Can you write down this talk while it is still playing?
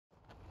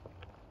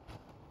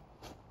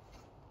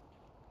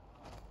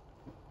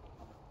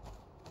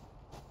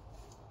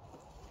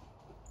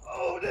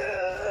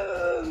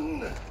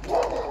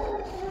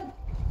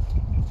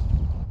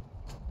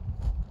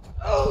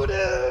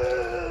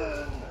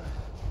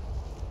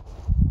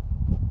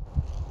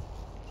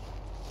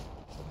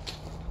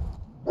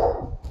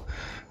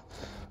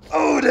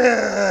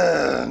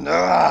Odin!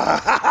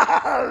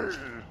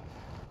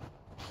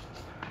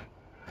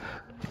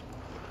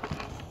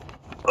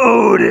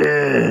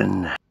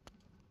 Odin!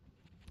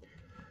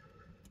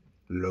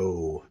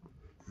 Lo,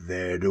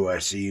 there do I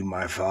see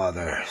my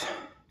father.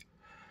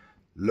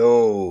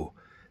 Lo,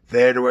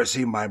 there do I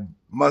see my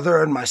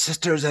mother and my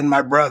sisters and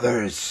my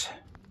brothers.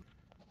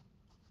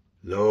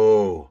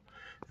 Lo,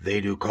 they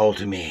do call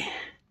to me.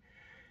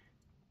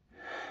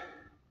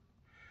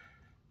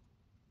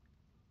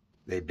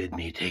 They bid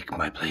me take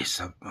my place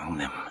among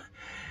them.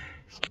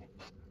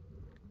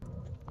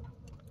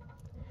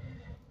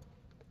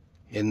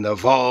 In the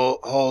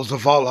halls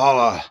of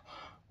Valhalla,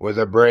 where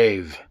the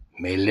brave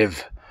may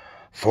live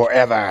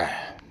forever.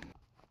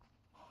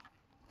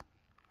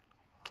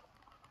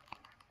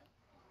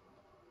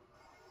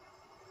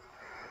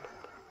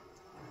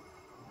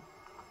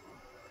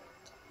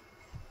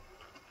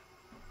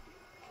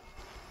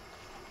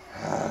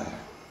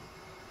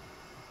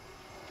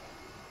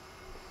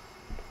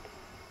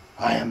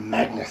 I am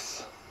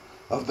Magnus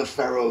of the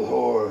Feral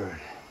Horde.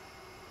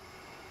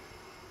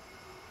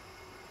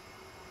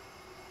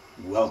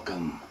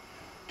 Welcome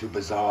to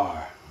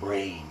Bizarre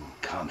Brain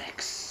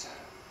Comics.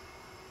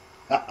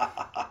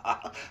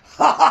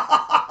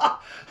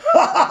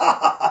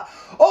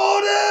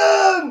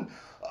 Odin!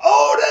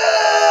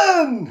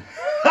 Odin!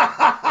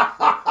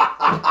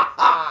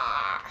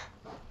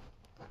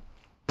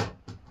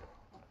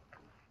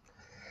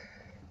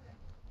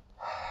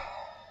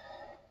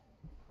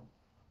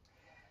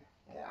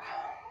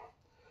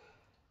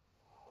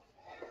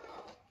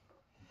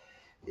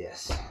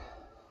 Yes.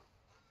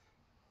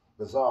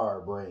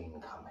 Bizarre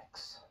Brain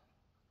Comics.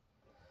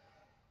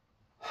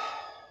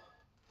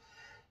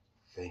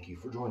 Thank you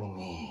for joining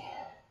me.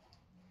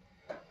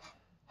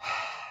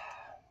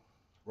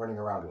 Running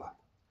around a lot.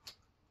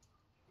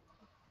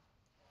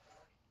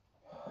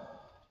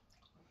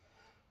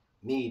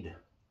 Mead.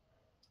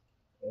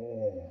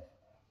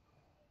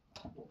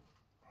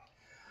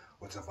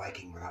 What's a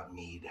Viking without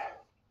mead?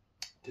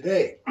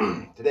 Today,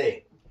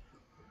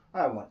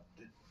 I want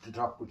to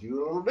talk with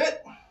you a little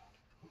bit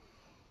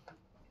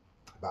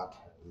about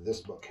this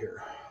book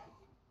here,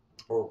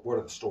 or what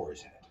are the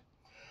stories in it.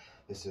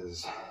 This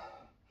is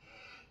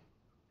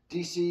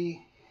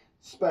DC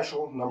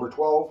Special number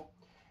 12,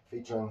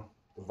 featuring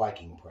the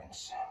Viking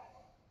Prince.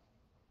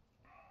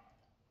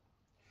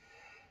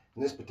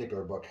 In this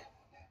particular book,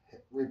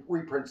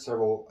 reprints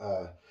several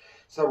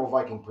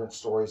Viking Prince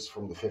stories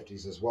from the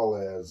 50s, as well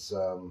as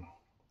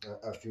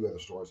a few other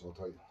stories. I'll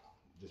tell you,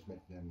 just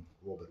mention them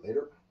a little bit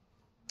later.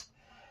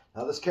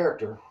 Now, this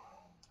character,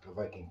 the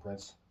Viking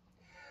Prince,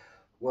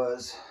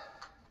 was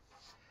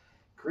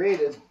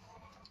created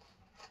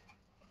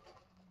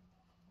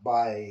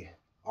by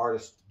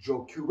artist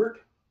Joe Kubert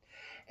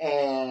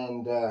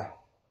and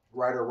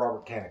writer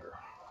Robert Kanigher.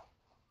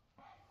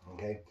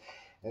 Okay,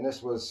 and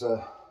this was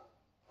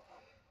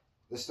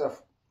this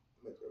stuff.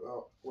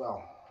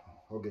 Well,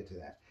 I'll get to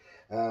that.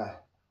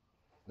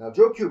 Now,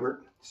 Joe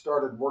Kubert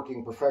started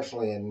working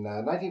professionally in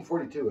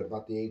 1942 at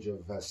about the age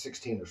of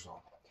 16 or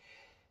so,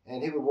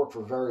 and he would work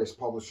for various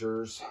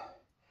publishers.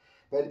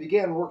 But he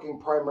began working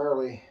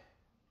primarily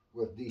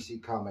with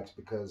DC Comics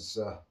because,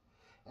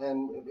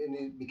 and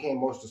he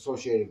became most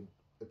associated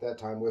at that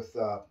time with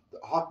the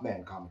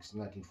Hawkman comics in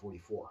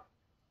 1944.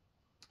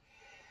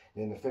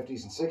 In the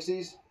 50s and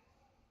 60s,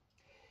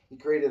 he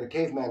created a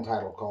caveman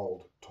title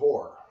called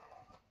Tor,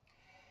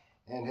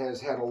 and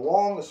has had a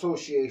long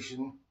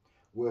association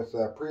with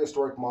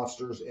prehistoric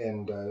monsters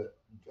and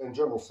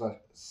jungle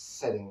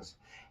settings,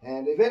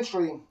 and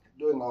eventually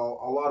doing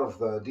a lot of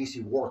the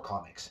DC War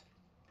comics.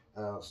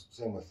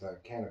 Same with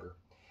Kanigher,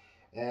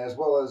 as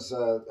well as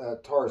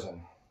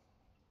Tarzan.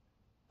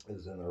 This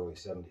is in the early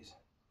 70s.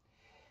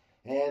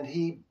 And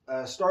he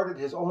started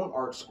his own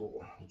art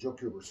school, the Joe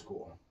Kubert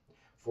School,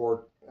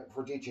 for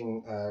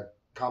teaching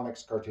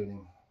comics,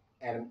 cartooning,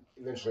 and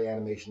eventually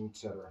animation,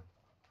 etc.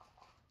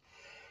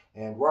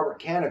 And Robert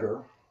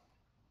Kanigher,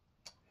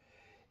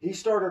 he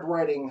started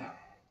writing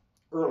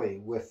early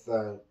with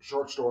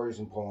short stories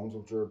and poems,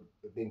 which are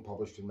being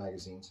published in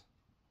magazines.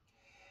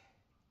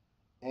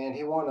 And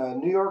he won a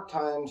New York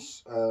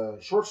Times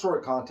short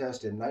story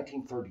contest in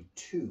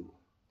 1932.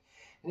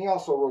 And he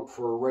also wrote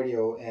for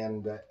radio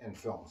and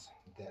films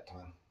at that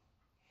time.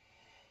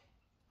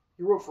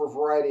 He wrote for a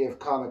variety of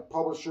comic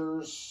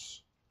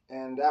publishers,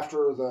 and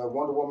after the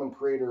Wonder Woman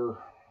creator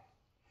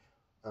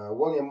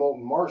William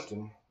Moulton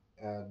Marston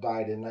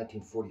died in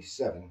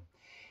 1947,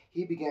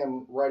 he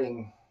began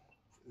writing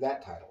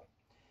that title.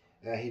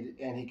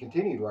 He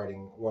continued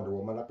writing Wonder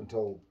Woman up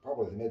until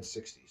probably the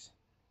mid-60s,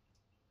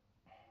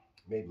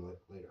 maybe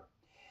later.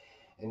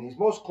 And he's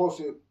most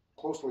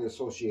closely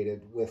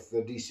associated with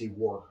the DC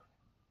War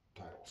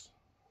titles.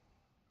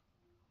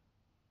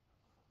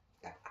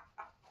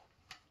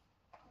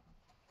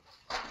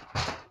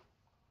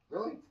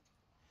 Really?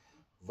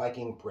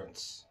 Viking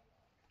Prince.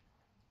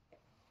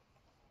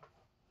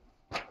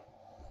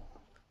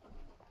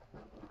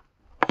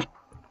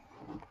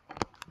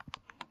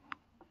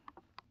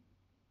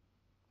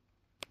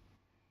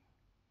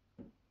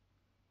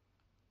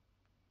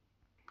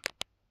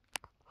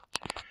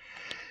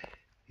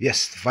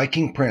 Yes, the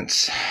Viking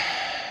Prince.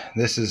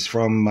 This is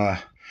from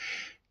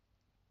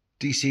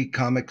DC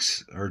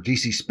Comics, or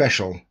DC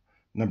Special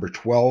number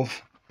 12,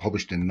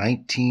 published in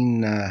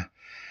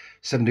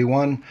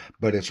 1971,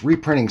 but it's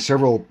reprinting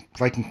several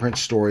Viking Prince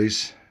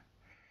stories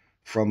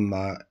from,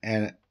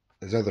 and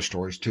there's other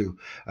stories too,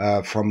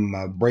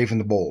 from Brave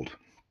and the Bold.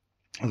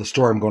 The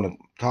story I'm going to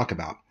talk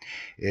about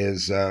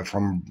is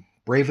from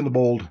Brave and the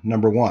Bold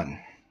number 1.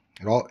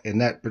 In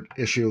that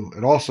issue,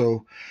 it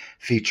also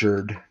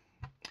featured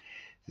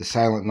the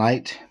Silent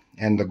Knight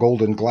and the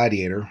Golden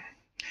Gladiator.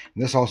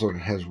 And this also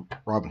has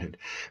Robin Hood.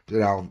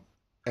 Now,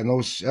 and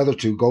those other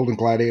two, Golden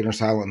Gladiator and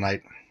Silent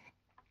Knight,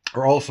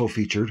 are also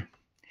featured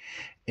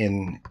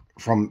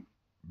from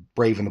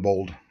Brave and the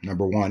Bold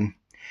number 1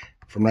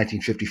 from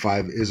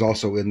 1955, is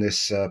also in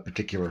this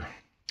particular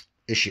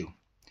issue.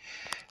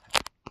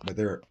 But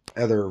there are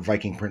other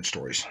Viking Prince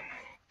stories.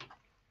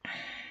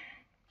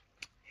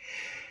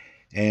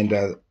 And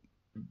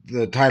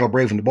the title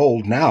Brave and the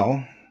Bold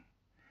now,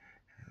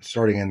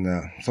 starting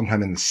in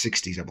sometime in the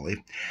 60s, I believe,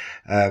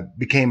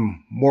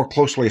 became more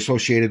closely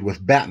associated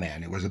with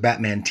Batman. It was a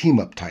Batman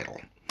team-up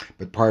title.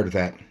 But prior to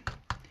that,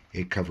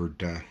 it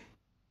covered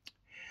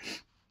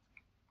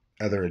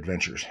other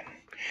adventures.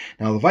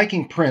 Now, the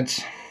Viking Prince,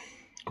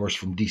 of course,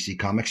 from DC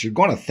Comics. You're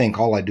going to think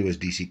all I do is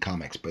DC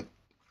Comics, but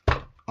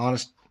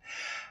honest,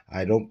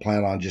 I don't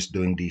plan on just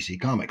doing DC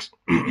Comics.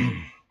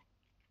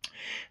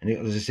 And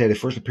as I said, it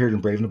first appeared in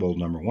Brave and the Bold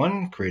number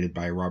 1, created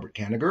by Robert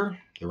Kanigher,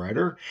 the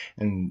writer,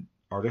 and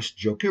artist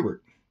Joe Kubert.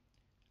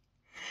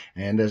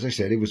 And as I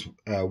said,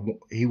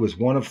 he was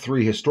one of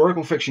 3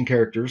 historical fiction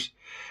characters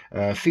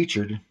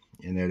featured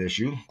in that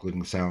issue, including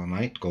the Silent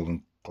Knight,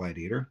 Golden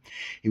Gladiator.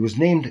 He was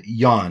named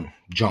John,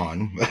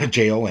 Jon,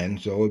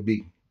 so it would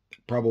be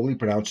probably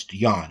pronounced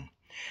Jan,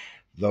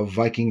 the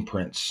Viking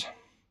Prince.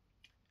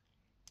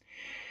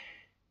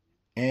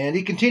 And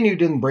he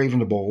continued in Brave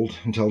and the Bold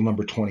until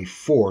number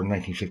 24 in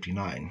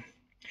 1959.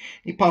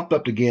 He popped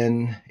up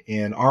again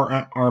in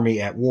Our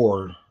Army at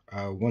War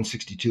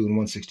 162 and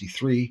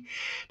 163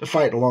 to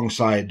fight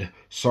alongside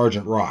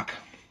Sergeant Rock.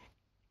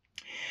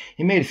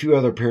 He made a few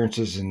other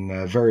appearances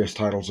in various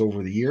titles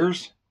over the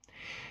years,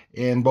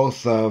 in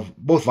both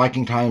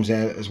Viking times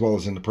as well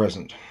as in the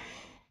present.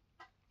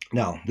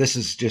 Now, this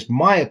is just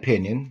my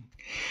opinion,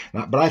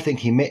 but I think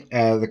he made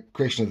the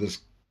creation of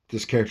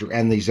this character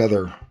and these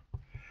other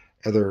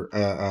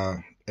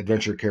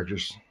adventure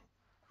characters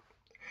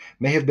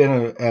may have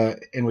been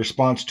in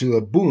response to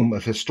a boom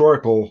of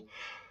historical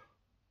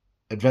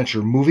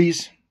adventure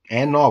movies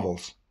and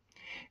novels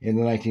in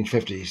the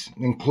 1950s,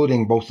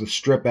 including both the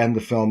strip and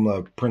the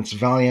film Prince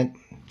Valiant.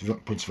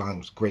 Prince Valiant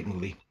was a great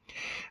movie.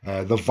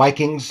 The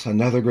Vikings,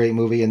 another great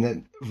movie, and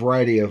a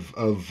variety of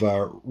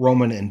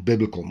Roman and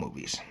biblical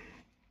movies.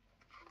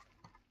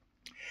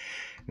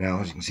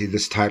 Now, as you can see,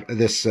 this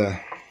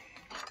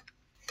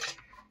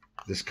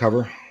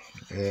cover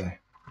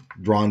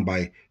drawn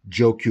by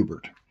Joe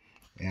Kubert,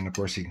 and of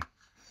course he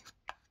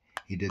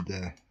did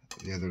the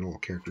other little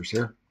characters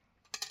here.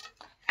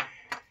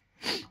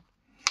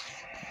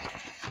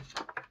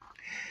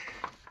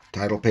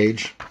 Title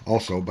page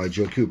also by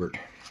Joe Kubert.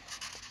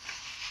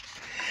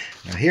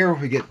 Now here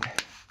we get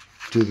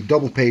to the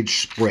double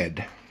page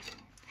spread.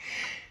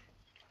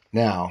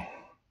 Now,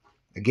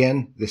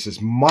 again, this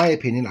is my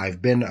opinion.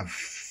 I've been a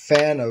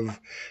fan of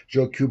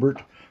Joe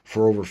Kubert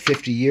for over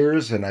 50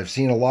 years, and I've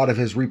seen a lot of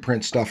his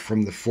reprint stuff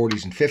from the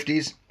 40s and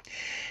 50s,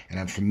 and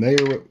I'm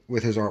familiar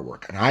with his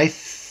artwork. And I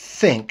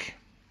think,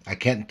 I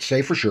can't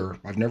say for sure,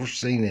 I've never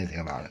seen anything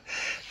about it,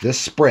 this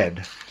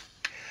spread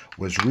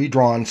was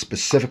redrawn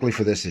specifically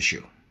for this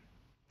issue,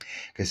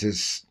 because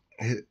his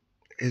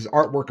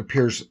artwork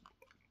appears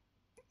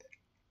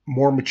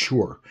more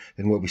mature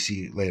than what we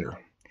see later.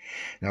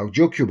 Now,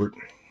 Joe Kubert,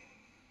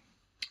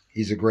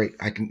 he's a great.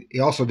 He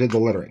also did the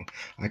lettering.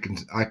 I can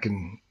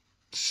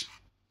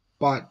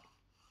spot,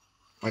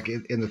 like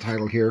in the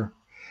title here,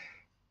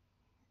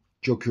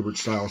 Joe Kubert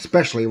style,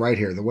 especially right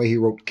here, the way he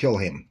wrote "Kill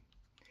Him."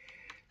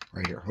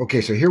 Right here.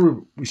 Okay, so here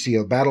we see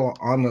a battle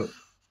on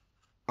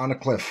a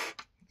cliff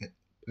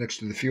next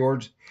to the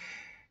fjords.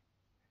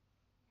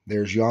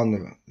 There's Jan,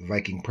 the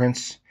Viking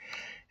Prince,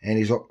 and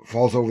he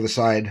falls over the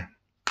side,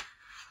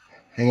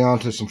 hanging on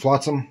to some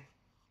flotsam,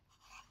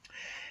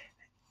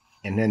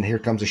 and then here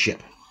comes a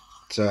ship.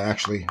 It's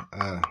actually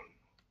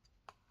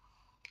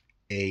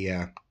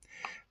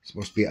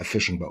supposed to be a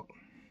fishing boat.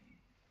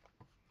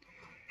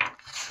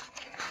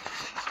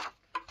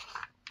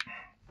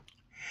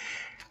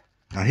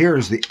 Now here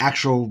is the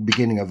actual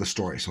beginning of the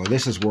story. So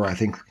this is where I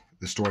think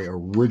the story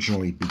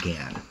originally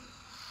began.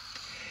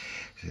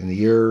 In the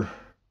year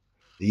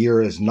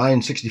is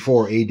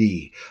 964 AD.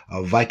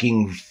 A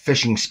Viking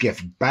fishing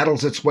skiff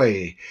battles its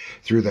way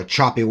through the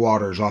choppy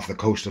waters off the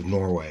coast of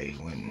Norway.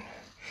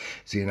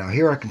 See, now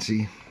here I can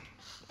see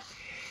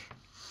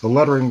the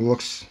lettering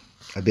looks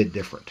a bit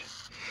different.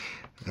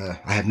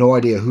 I have no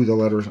idea who the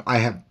letters.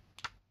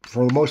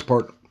 For the most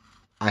part,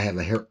 I have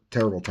a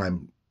terrible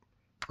time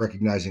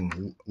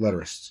recognizing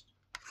letterists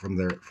from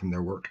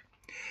their work.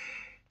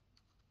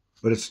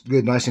 but it's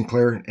good, nice and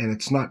clear, and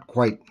it's not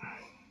quite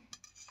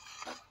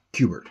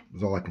Kubert,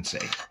 is all I can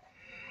say.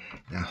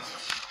 Now,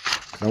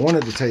 I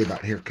wanted to tell you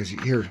about here, because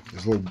here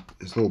is a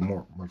little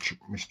more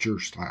mature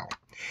style.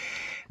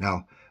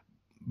 Now,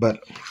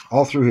 but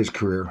all through his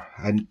career,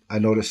 I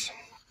notice,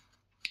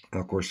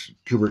 of course,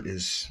 Kubert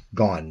is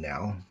gone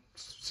now,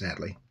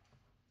 sadly.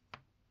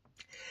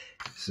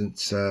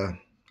 Since, I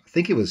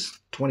think it was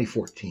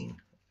 2014,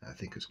 I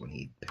think is when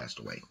he passed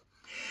away.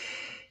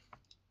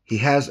 He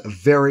has a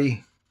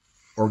very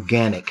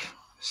organic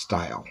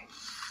style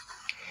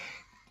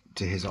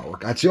to his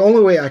artwork. That's the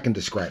only way I can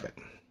describe it.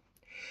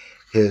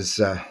 His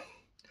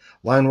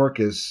line work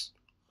is,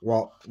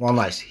 well,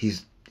 nice.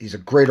 He's a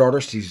great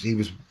artist. He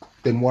was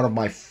been one of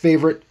my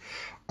favorite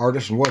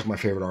artists, and was my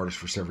favorite artist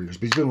for several years.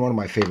 But he's been one of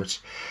my favorites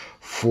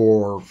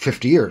for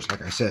 50 years,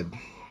 like I said.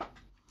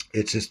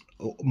 It's just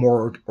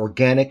more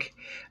organic,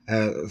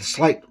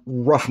 slight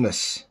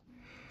roughness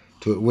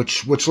to it,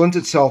 which lends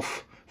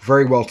itself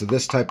very well to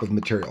this type of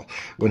material.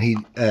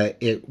 When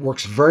it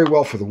works very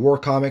well for the war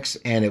comics,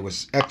 and it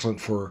was excellent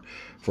for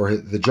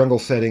the jungle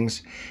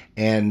settings,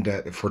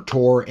 and for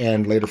Thor,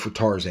 and later for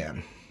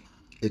Tarzan.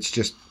 It's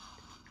just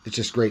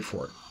great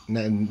for it,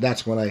 and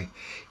that's when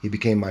he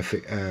became my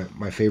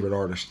favorite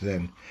artist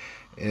then,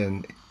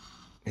 in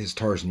his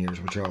Tarzan years,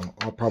 which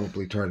I'll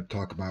probably try to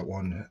talk about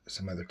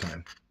some other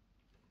time.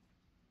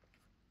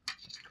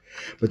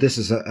 But this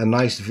is a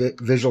nice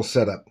visual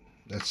setup.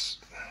 That's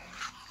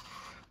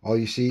all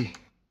you see.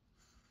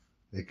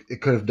 It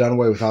could have done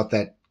away without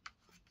that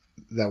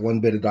one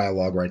bit of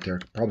dialogue right there.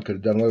 Probably could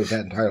have done away with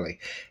that entirely.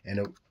 And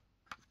it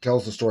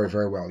tells the story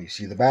very well. You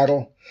see the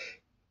battle,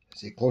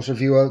 see a closer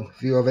view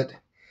of it,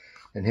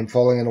 and him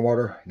falling in the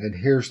water. And then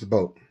here's the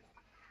boat.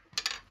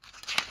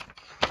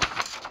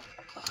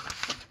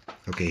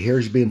 Okay,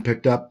 here's being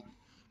picked up.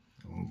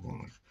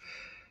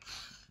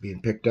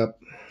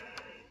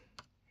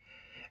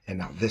 And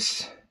now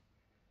this,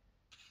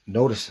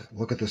 notice,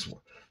 look at this,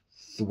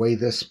 the way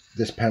this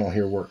panel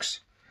here works.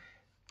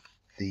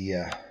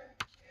 The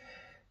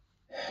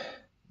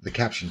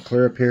caption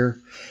clear up here,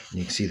 and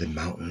you can see the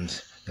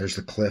mountains. There's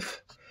the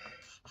cliff,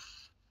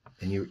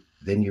 and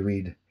then you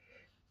read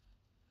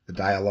the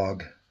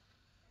dialogue.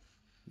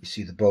 You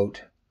see the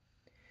boat.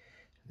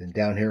 Then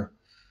down here,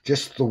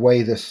 just the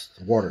way this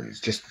water is,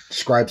 just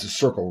describes a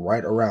circle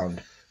right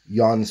around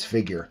Jan's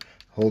figure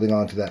holding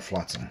on to that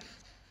flotsam.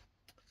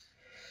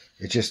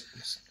 It just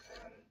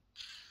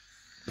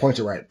points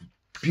it right.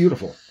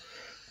 Beautiful.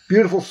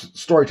 Beautiful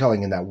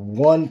storytelling in that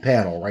one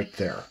panel right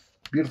there.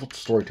 Beautiful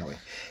storytelling.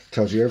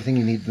 Tells you everything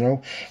you need to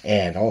know.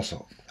 And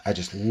also, I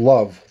just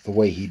love the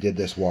way he did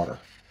this water.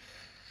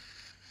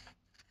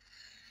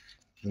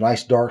 The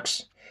nice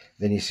darks.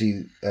 Then you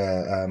see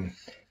the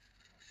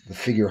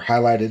figure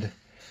highlighted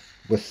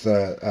with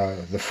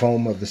the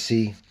foam of the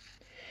sea.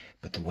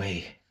 But the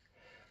way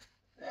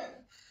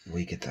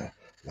you get the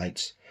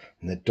lights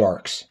and the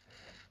darks,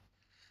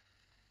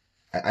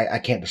 I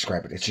can't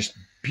describe it. It's just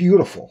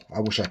beautiful. I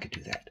wish I could do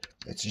that.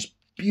 It's just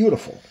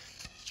beautiful.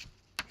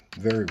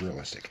 Very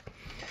realistic.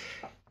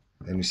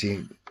 And we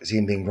see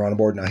him being drawn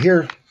aboard. Now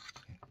here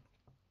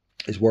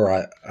is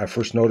where I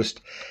first noticed,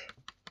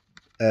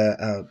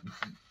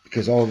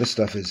 because all of this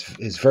stuff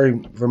is very,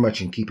 very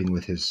much in keeping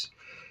with his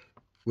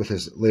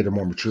later,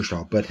 more mature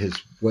style, but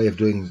his way of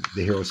doing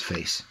the hero's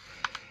face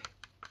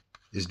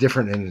is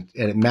different, and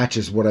it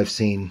matches what I've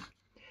seen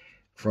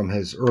from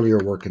his earlier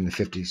work in the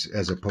 50s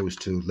as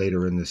opposed to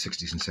later in the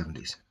 60s and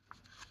 70s.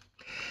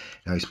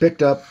 Now he's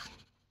picked up.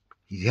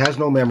 He has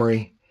no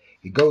memory.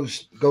 He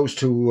goes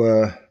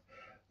to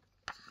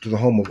the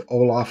home of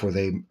Olaf,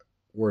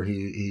 where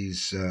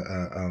he's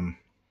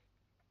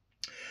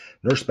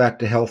nursed back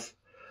to health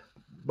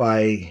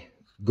by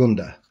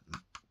Gunda,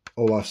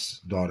 Olaf's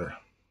daughter.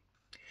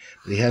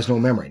 But he has no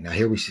memory. Now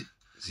here we see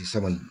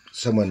someone.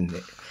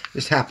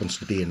 This happens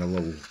to be in a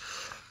little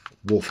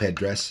wolf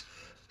headdress,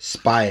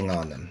 spying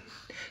on them.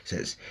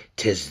 Says,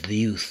 "'Tis the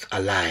youth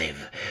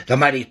alive. The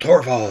mighty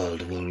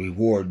Thorvald will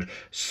reward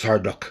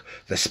Sarduk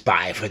the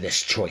spy for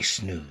this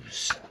choice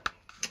news."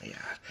 Yeah.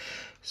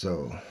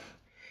 So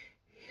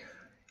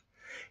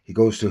he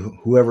goes to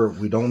whoever,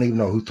 we don't even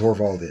know who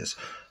Thorvald is.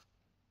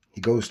 He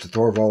goes to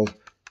Thorvald,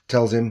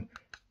 tells him,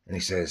 and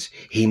he says,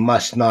 "He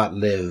must not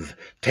live.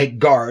 Take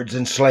guards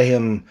and slay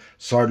him,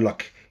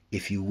 Sarduk,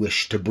 if you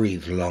wish to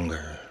breathe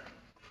longer."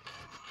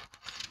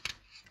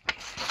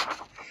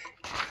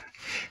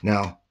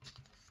 Now,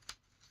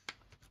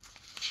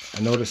 I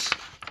notice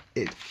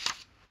the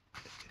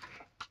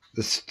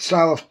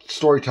style of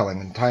storytelling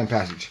and time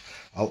passage.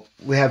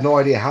 We have no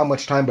idea how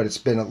much time, but it's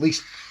been at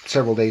least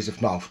several days,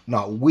 if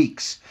not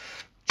weeks,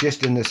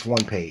 just in this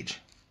one page.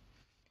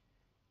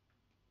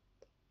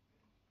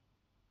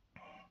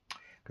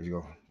 Because you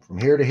go from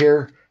here to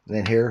here, and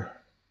then here,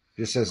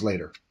 it just says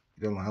later.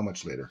 You don't know how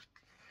much later.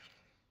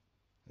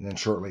 And then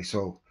shortly.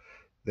 So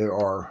there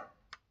are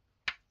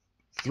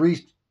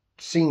 3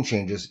 scene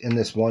changes in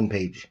this one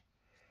page.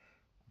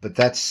 But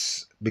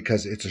that's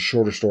because it's a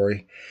shorter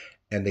story,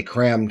 and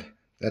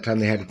that time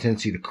they had a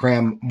tendency to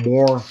cram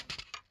more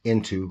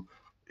into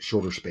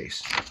shoulder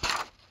space.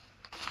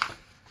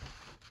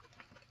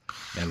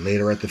 And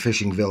later at the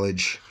fishing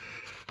village,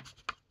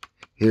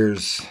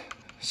 here's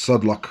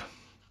Sudluck.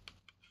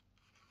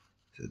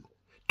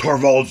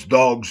 Torvald's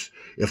dogs,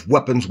 if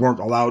weapons weren't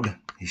allowed.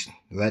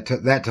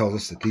 That tells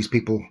us that these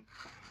people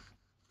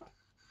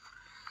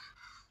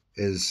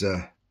is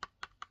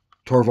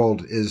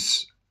Torvald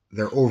is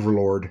their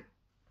overlord.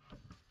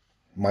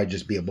 Might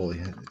just be a bully,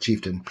 a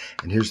chieftain.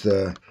 And here's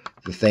the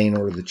thane,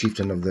 or the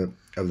chieftain of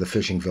the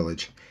fishing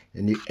village.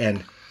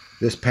 And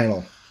this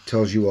panel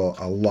tells you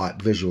a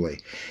lot visually.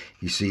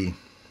 You see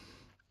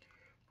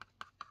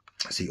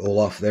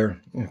Olaf there.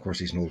 And of course,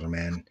 he's an older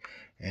man.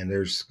 And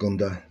there's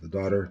Gunda, the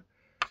daughter.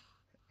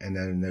 And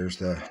then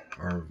there's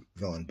our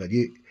villain. But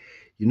you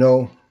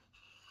know,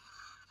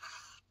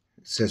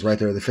 it says right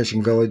there, the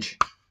fishing village.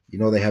 You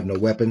know they have no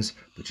weapons,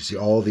 but you see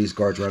all these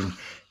guards running.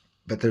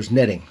 But there's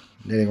netting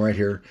right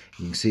here.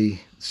 You can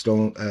see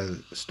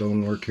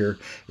stonework here.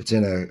 It's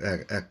in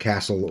a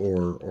castle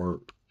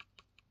or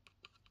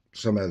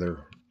some other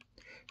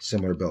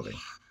similar building.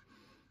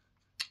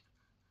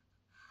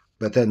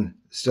 But then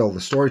still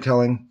the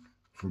storytelling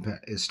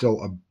is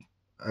still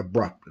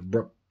abrupt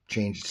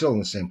change. It's still in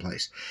the same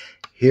place.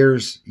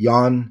 Here's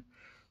Jan.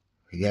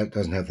 He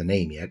doesn't have the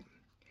name yet,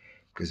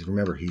 because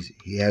remember,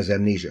 he has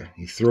amnesia.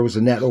 He throws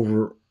a net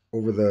over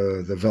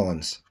the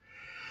villains.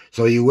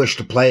 So you wish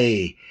to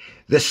play?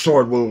 This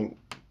sword will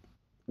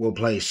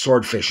play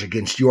swordfish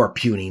against your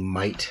puny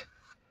might.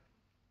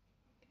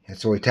 And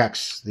so he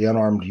attacks the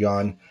unarmed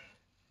Jan.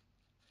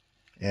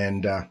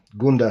 And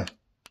Gunda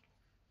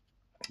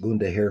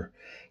here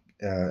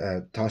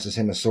tosses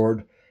him a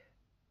sword,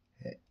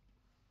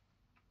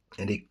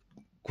 and he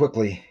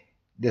quickly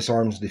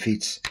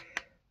defeats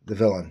the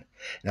villain.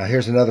 Now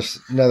here's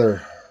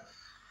another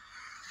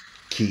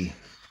key.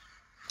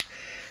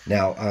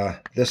 Now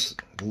this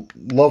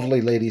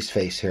lovely lady's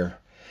face here,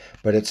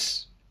 but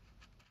it's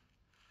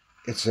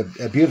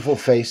a beautiful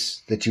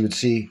face that you would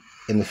see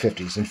in the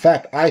 50s. In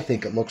fact, I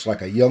think it looks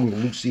like a young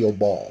Lucille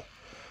Ball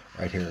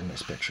right here in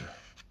this picture.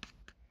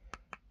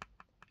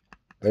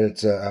 But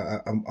it's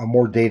a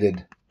more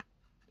dated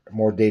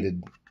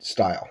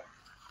style.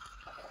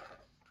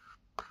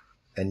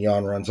 And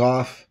Jan runs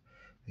off.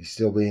 He's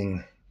still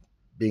being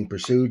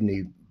pursued, and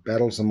he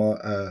battles them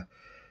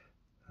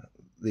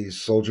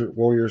these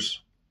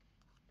warriors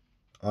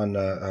on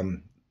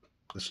the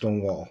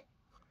stone wall.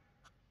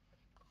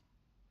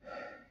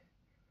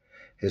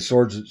 His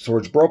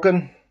sword's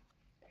broken,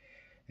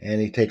 and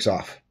he takes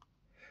off.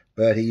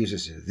 But he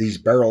uses, these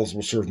barrels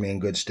will serve me in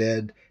good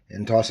stead,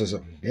 and tosses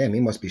them. Damn,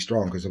 he must be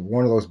strong, because if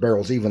one of those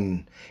barrels,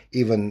 even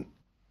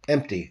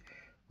empty,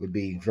 would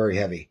be very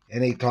heavy.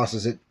 And he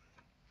tosses it.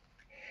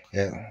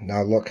 Yeah,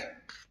 now look,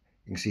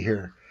 you can see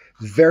here,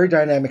 very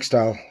dynamic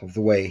style of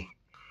the way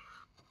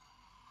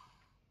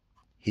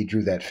he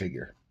drew that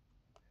figure,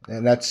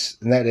 and that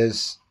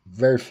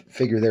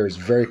figure there is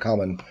very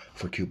common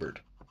for Kubert.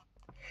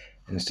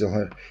 And it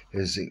still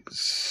is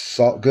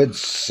good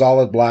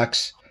solid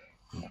blacks.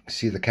 You can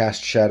see the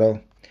cast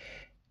shadow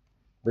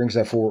brings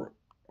that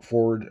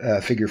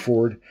figure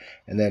forward,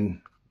 and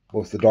then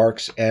both the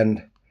darks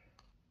and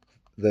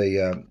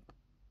the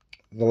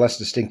less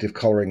distinctive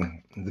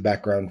coloring in the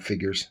background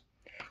figures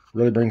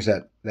really brings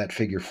that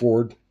figure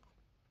forward.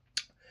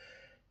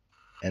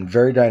 And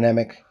very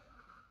dynamic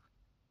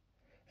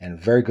and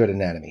very good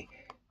anatomy.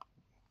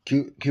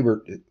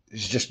 Kubert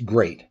is just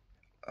great.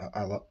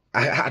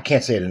 I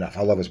can't say it enough.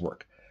 I love his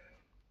work.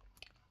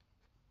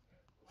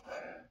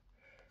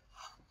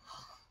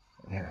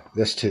 Here,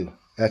 this too.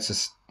 That's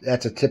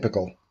a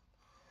typical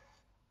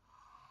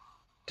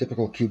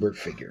Kubert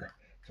figure.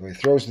 So he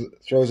throws it,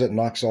 and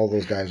knocks all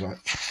those guys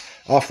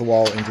off the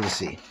wall into the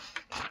sea.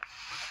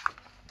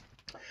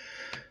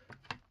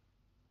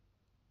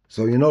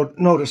 So you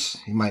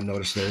might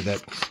notice there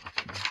that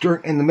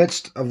in the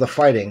midst of the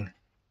fighting,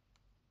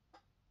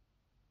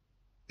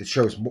 it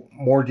shows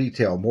more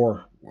detail,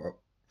 more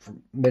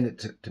from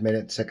minute to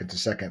minute, second to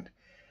second.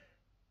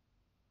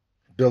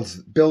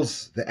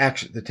 Builds the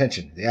action, the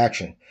tension, the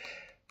action.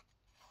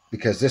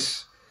 Because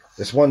this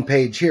one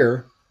page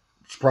here,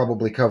 which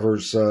probably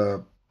covers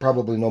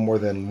probably no more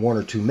than 1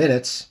 or 2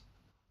 minutes,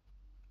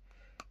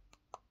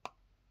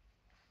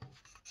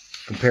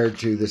 compared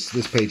to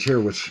this page here,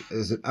 which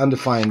is an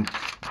undefined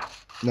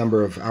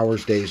number of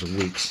hours, days, or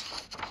weeks.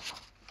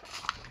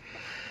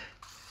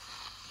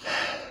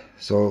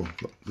 So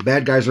the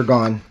bad guys are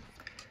gone.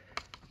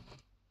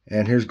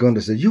 And here's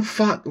Gunda said, "You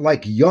fought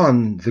like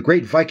Jan, the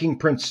great Viking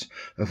prince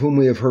of whom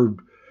we have heard.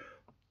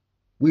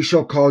 We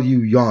shall call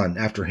you Jan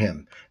after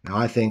him." Now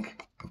I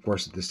think, of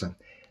course, at this time,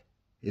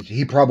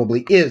 he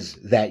probably is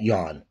that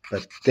Jan,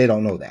 but they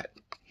don't know that.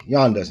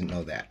 Jan doesn't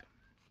know that.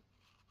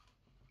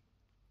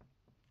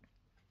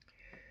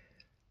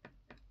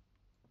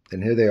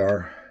 And here they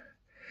are.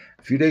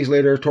 A few days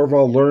later,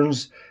 Torvald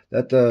learns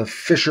that the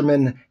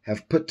fishermen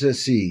have put to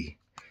sea.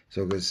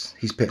 So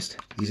he's pissed.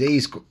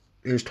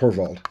 Here's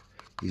Torvald.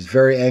 He's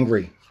very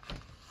angry.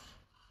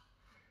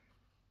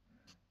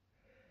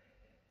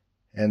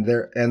 And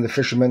the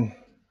fishermen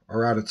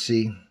are out at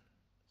sea.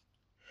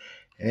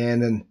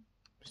 And then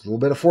there's a little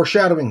bit of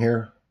foreshadowing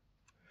here.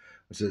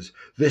 It says,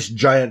 this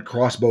giant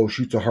crossbow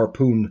shoots a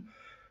harpoon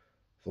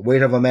the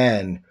weight of a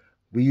man.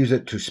 We use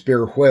it to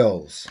spear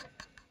whales.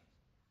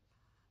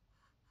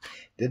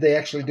 Did they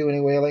actually do any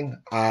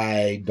whaling?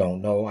 I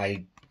don't know.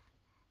 I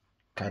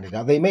kind of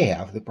doubt. They may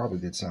have. They probably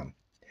did some.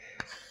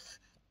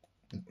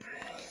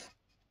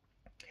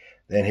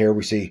 Then here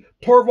we see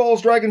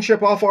Torvald's dragon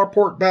ship off our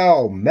port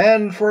bow.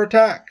 Man for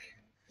attack.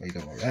 Well, you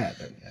don't know that,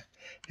 but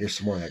here's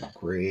some more of that.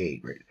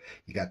 Great.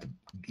 You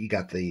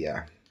got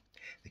the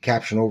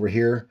caption over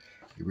here.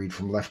 You read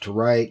from left to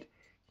right.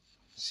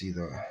 See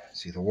the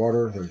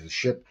water. There's the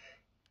ship.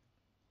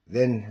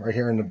 Then right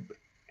here in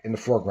the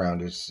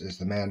foreground is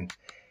the man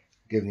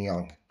giving the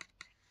young.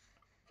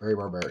 Very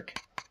barbaric,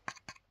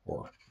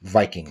 or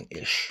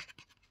Viking-ish.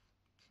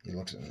 He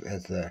looks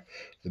at the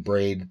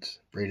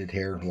braided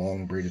hair,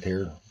 long braided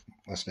hair,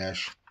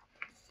 mustache.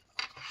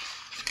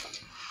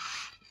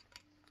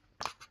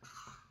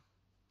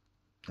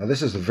 Now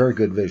this is a very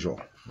good visual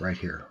right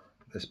here.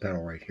 This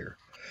panel right here.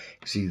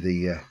 See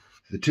the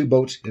two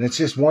boats, and it's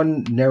just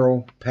one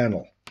narrow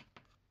panel.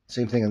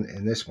 Same thing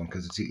in this one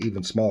because it's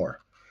even smaller,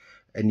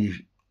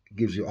 and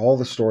gives you all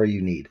the story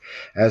you need.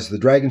 As the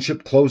dragon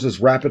ship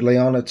closes rapidly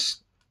on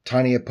its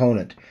tiny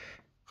opponent,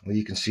 well,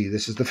 you can see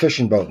this is the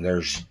fishing boat. And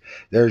there's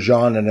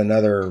Jan and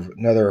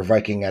another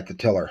Viking at the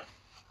tiller,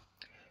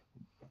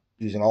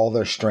 using all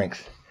their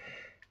strength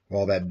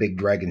while that big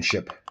dragon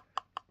ship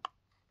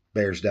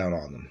bears down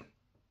on them.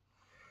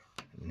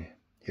 And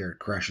here it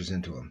crashes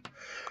into them.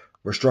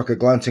 We're struck a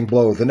glancing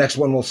blow. The next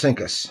one will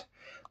sink us.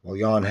 Well,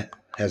 Jan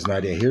has an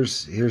idea.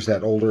 Here's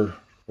that older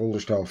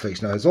style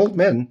face. Now his old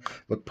men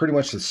look pretty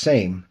much the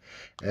same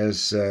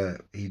as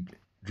he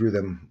drew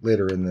them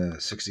later in the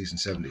 60s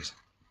and 70s.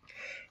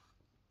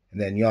 And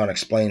then Jan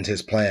explains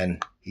his plan.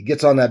 He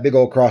gets on that big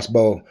old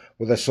crossbow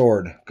with a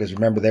sword, because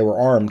remember they were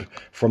armed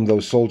from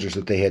those soldiers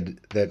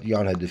that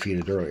Jan had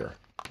defeated earlier.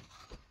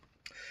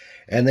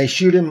 And they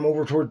shoot him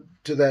over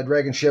to that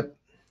dragon ship.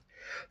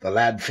 The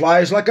lad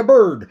flies like a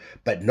bird,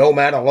 but no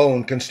man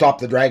alone can stop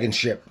the dragon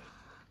ship.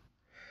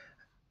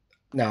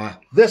 Now,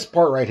 this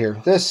part right here,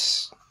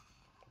 this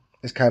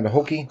is kind of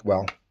hokey.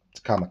 Well, it's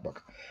a comic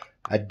book.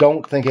 I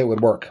don't think it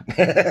would work.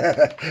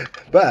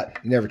 But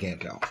you never can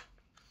tell.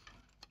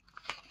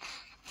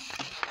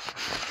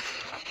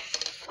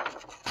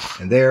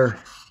 And there,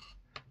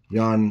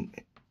 Jan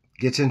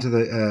gets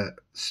into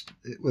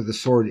with the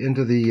sword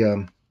into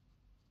the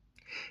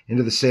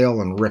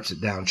sail and rips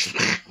it down,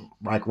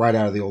 like right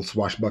out of the old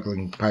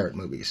swashbuckling pirate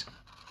movies.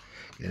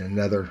 And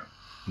another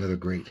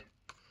great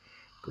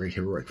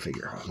heroic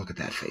figure. Oh, look at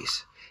that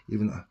face.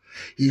 Even though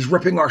he's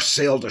ripping our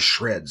sail to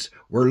shreds.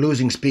 We're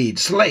losing speed.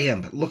 Slay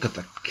him. But look at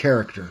the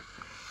character.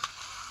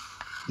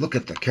 Look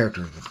at the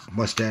character. The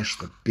mustache,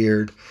 the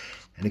beard.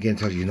 And again, it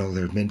tells you,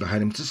 there's men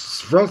behind him.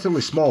 It's a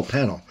relatively small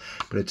panel,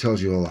 but it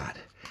tells you a lot.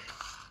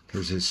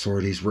 Here's his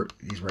sword. He's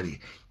ready.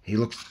 He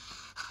looks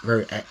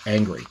very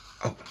angry.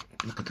 Oh,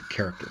 look at the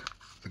character.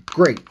 The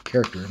great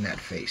character in that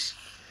face.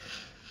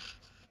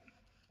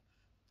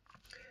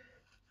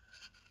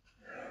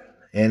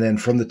 And then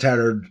from the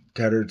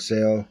tattered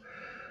sail,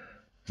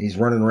 he's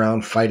running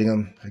around fighting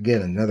them.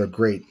 Again, another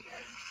great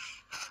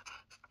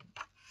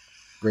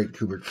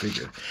Kubert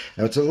figure.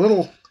 Now it's a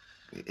little,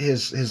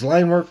 his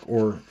line work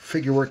or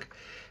figure work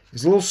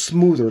is a little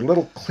smoother, a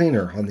little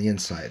cleaner on the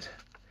inside.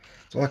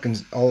 It's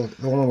the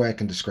only way I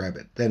can describe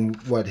it than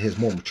what his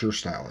more mature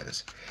style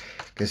is.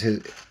 Because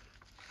and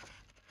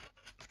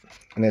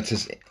that's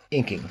his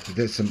inking.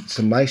 There's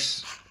some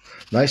nice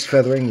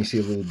feathering. You see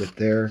a little bit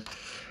there.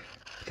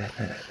 That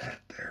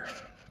there.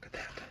 Look at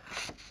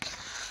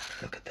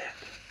that. Look at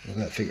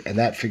that figure. And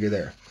that figure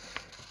there.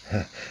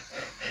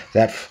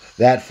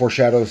 That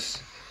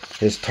foreshadows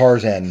his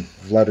Tarzan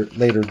of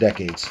later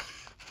decades.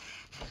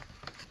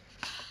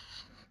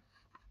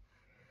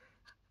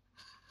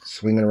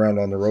 Swinging around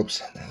on the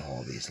ropes. And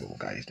all these little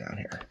guys down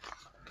here.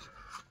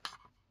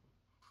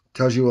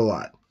 Tells you a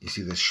lot. You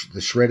see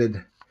the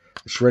shredded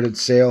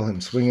sail,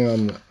 him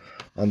swinging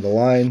on the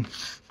line,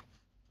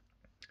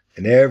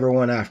 and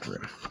everyone after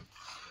him.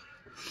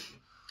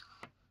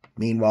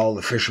 Meanwhile,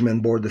 the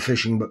fishermen board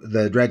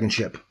the dragon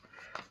ship,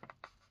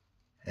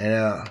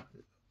 and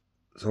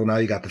so now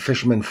you got the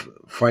fishermen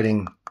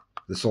fighting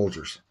the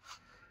soldiers.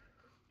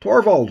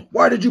 Torvald,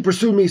 why did you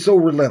pursue me so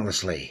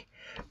relentlessly?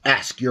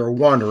 Ask your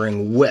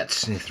wandering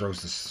wits. And he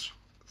throws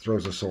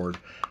a sword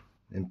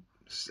and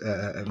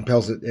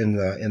impels it in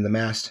the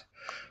mast.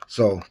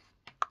 So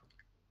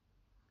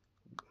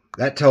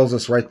that tells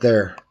us right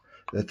there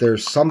that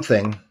there's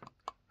something,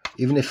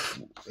 even if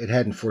it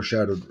hadn't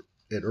foreshadowed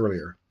it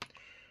earlier.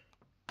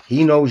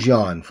 He knows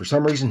Jan. For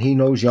some reason, he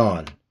knows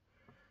Jan,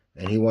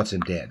 and he wants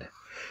him dead.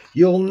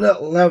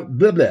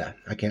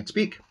 I can't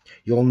speak.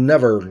 You'll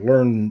never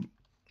learn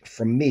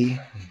from me.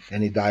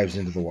 And he dives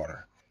into the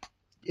water.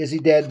 Is he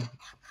dead?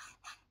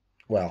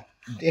 Well,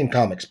 in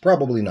comics,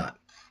 probably not.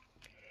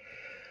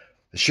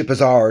 The ship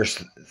is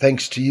ours,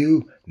 thanks to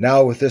you.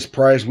 Now with this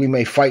prize we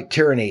may fight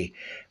tyranny.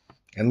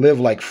 and live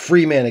like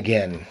free men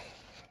again.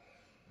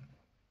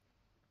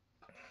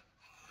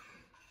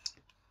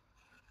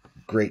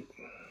 Great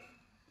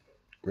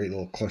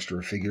little cluster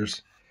of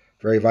figures.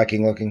 Very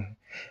Viking looking.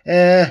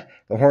 The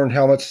horned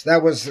helmets,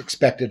 that was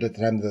expected at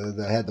the time.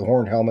 They had the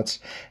horned helmets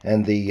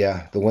and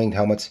the winged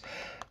helmets.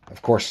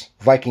 Of course,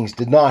 Vikings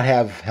did not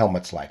have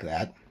helmets like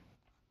that.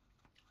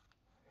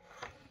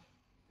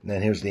 And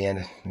then here's the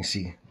end. You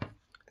see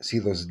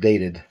those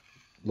dated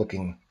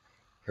looking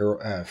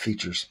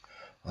features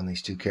on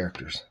these two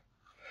characters.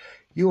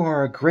 You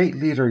are a great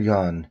leader,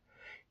 Jan.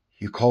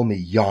 You call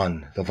me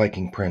Jan, the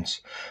Viking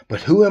prince.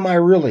 But who am I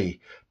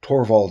really?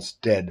 Torvald's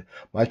dead.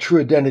 My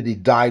true identity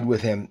died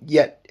with him.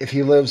 Yet, if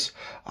he lives,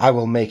 I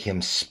will make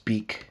him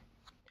speak.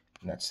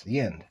 And that's the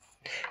end.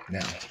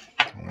 Now,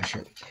 I want to show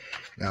you.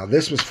 Now,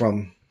 this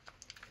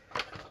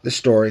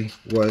story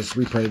was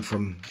reprinted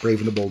from Brave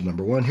and the Bold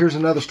 #1. Here's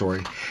another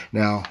story.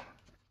 Now,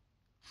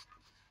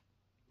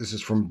 this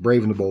is from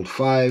Brave and the Bold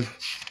 5.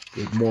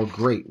 With more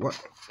great.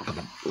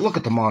 Look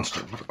at the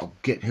monster. Oh,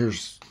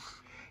 here's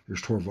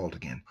Torvald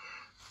again.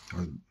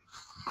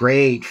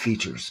 Great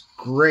features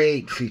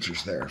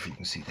there, if you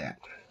can see that.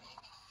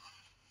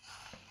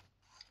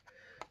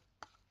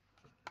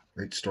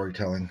 Great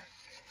storytelling.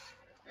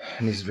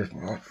 And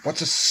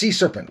what's a sea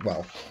serpent?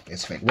 Well,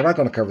 it's fake. We're not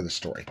going to cover the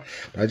story,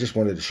 but I just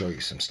wanted to show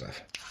you some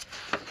stuff.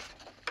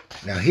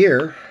 Now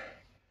here,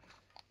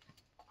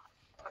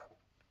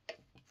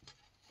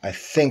 I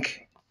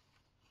think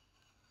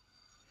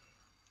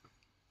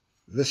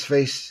this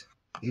face,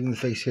 even the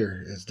face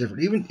here, is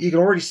different. Even you can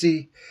already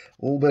see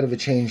a little bit of a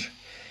change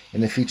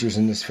in the features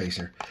in this face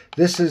here.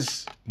 This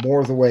is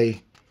more the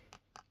way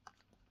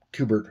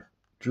Kubert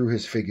drew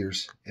his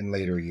figures in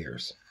later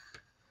years.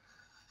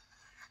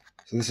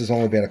 So this has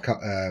only been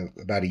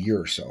about a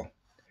year or so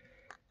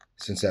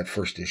since that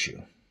first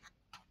issue.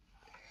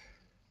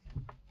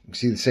 You can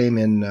see the same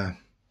in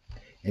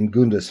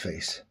Gunda's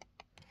face.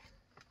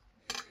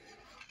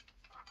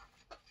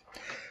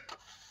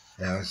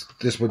 Now,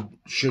 this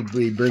should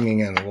be bringing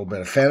in a little bit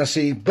of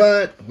fantasy,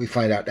 but we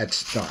find out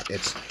that's not.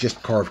 It's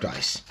just carved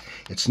ice.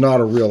 It's not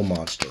a real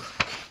monster.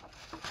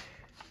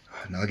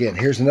 Now, again,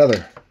 here's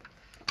another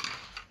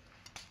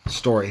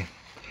story.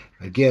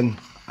 Again,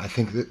 I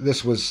think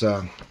this was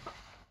a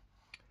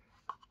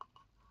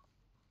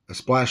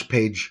splash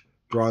page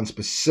drawn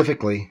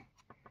specifically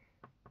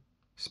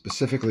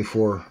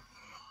for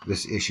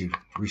this issue,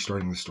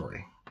 restarting the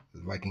story.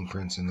 The Viking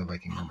Prince and the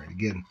Viking Mermaid.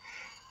 Again,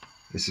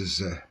 this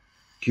is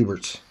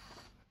Kubert's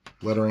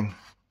lettering,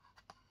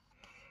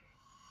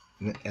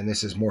 and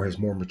this is his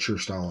more mature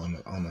style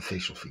on the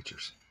facial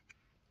features.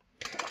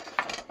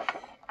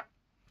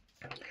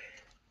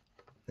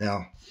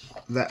 Now,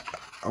 that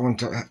I want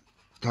to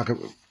talk a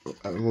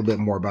little bit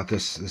more about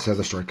this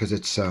other story, because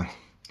it's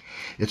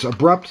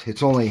abrupt.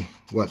 It's only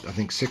I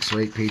think 6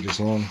 or 8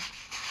 pages long.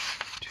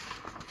 2,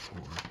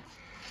 4,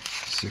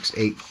 6,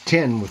 8,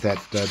 10 with that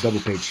double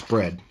page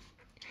spread.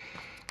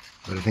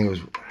 But I think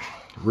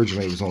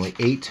originally it was only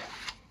 8.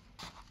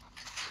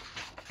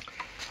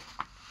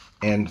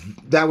 And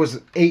that was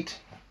 8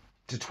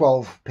 to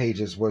 12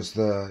 pages was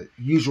the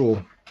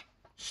usual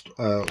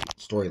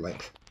story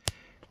length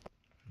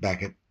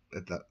back at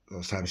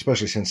those times,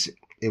 especially since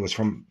it was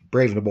from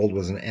Brave and the Bold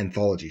was an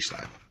anthology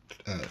style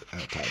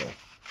title.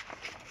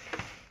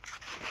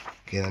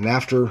 Okay, and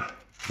after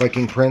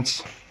Viking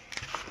Prince,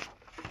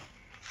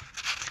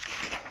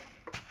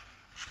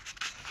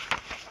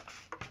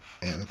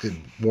 and look at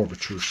more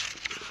mature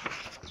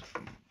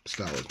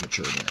style is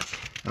mature there.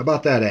 How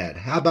about that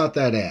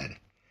ad?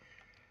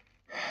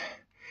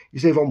 You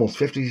save almost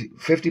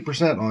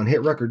 50% on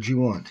hit records you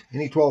want.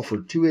 Any 12 for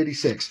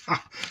 $286.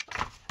 Ah,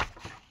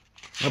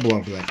 I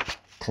belonged to that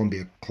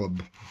Columbia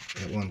Club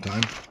at one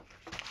time.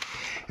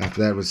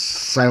 After that was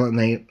Silent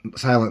Night.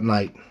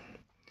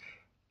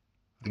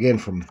 Again,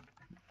 from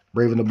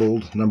Brave and the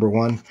Bold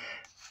 #1.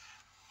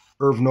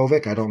 Irv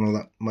Novick, I don't know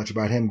that much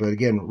about him, but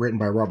again, written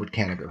by Robert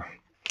Kanigher.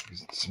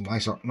 Some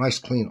nice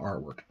clean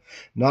artwork.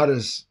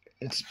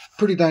 It's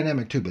pretty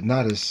dynamic too, but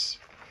not as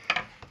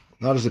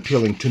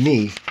appealing to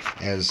me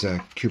as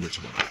Kubert's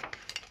work.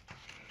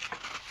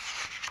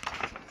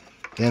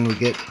 Then we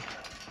get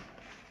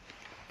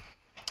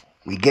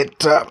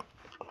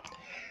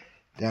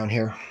down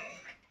here.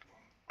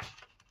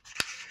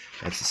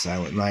 That's the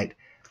Silent Night.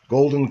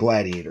 Golden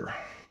Gladiator.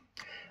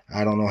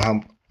 I don't know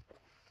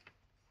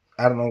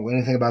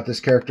anything about this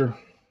character.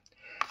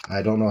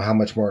 I don't know how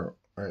much more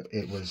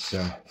it was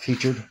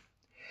featured.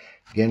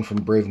 Again,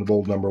 from Brave and the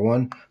Bold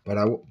 #1. But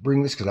I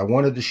bring this because I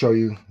wanted to show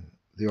you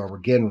the artwork.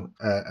 Again,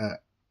 it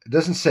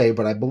doesn't say,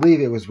 but I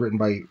believe it was written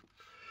by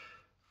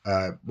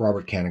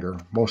Robert Kanigher,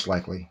 most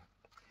likely.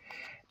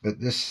 But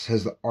this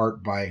has the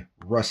art by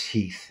Russ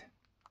Heath.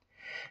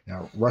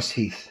 Now, Russ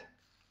Heath,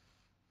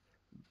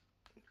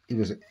 he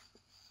was a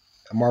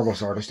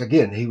marvelous artist.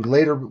 Again, he would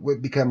later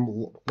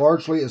become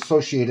largely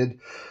associated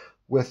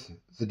with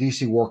the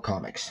DC War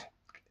comics,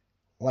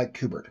 like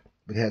Kubert.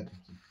 But he had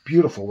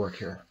beautiful work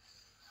here.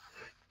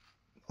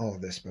 All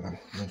of this, but I'm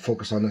going to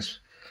focus on this.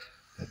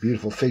 A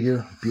beautiful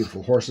figure,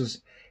 beautiful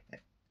horses.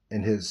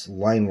 in his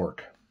line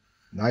work.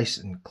 Nice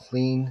and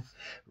clean.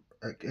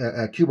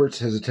 Kubert's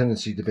has a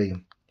tendency to be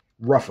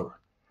rougher,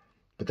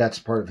 but that's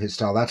part of his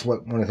style. That's one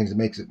of the things that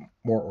makes it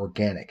more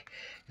organic.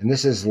 And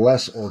this is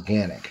less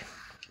organic,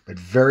 but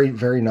very,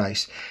 very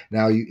nice.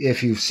 Now,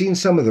 if you've seen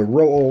some of the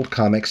real old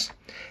comics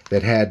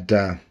that had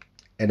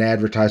an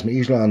advertisement,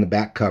 usually on the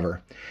back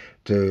cover,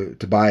 to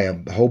buy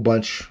a whole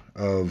bunch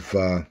of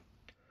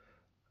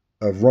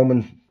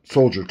Roman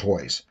soldier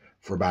toys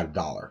for about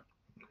 $1.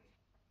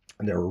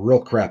 And they were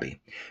real crappy.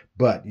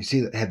 But you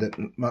see that had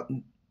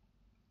the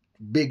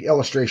big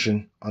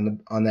illustration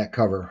on that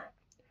cover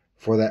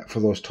for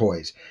those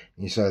toys.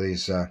 And you saw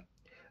these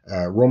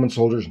Roman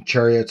soldiers and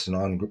chariots and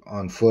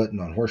on foot and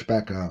on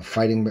horseback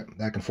fighting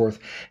back and forth.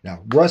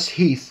 Now, Russ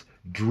Heath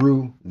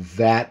drew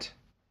the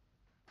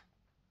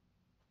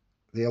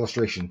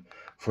illustration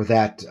for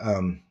that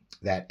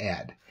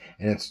ad,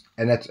 and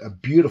that's a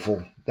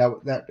beautiful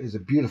that is a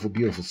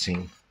beautiful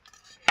scene.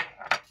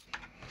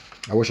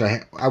 I wish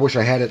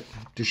I had it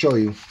to show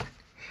you,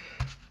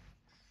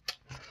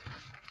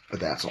 but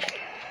that's all.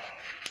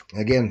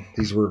 Again,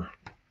 these were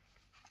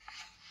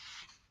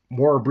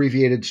more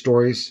abbreviated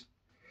stories,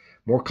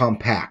 more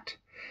compact,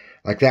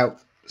 like that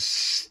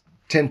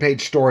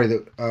 10-page story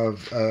of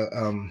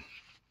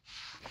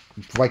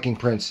Viking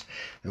Prince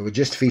that was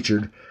just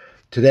featured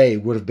today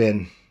would have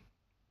been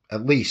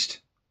at least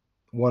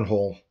one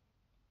whole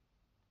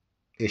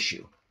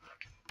issue,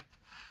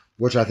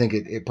 which I think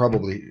it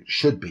probably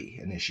should be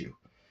an issue.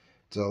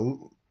 It's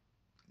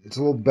a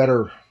little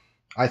better,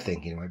 I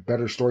think, anyway,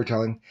 better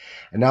storytelling.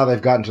 And now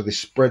they've gotten to the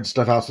spread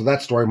stuff out, so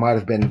that story might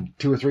have been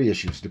 2 or 3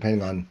 issues,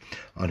 depending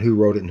on who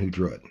wrote it and who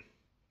drew it.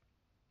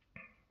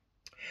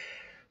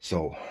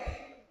 So,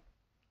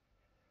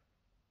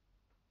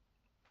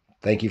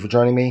 thank you for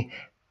joining me.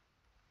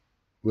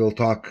 We'll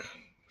talk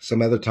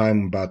some other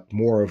time about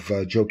more of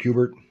Joe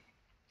Kubert.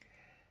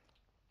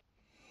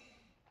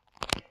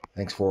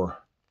 Thanks for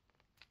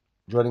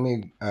joining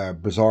me.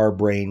 Bizarre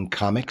Brain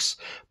Comics.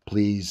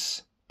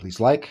 Please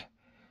like,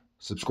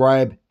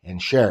 subscribe,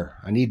 and share.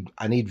 I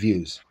need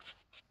views.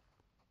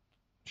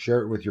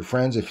 Share it with your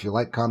friends if you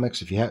like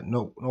comics. If you have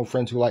no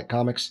friends who like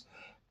comics,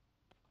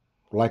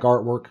 like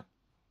artwork,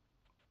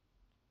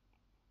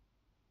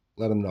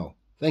 let them know.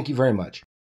 Thank you very much.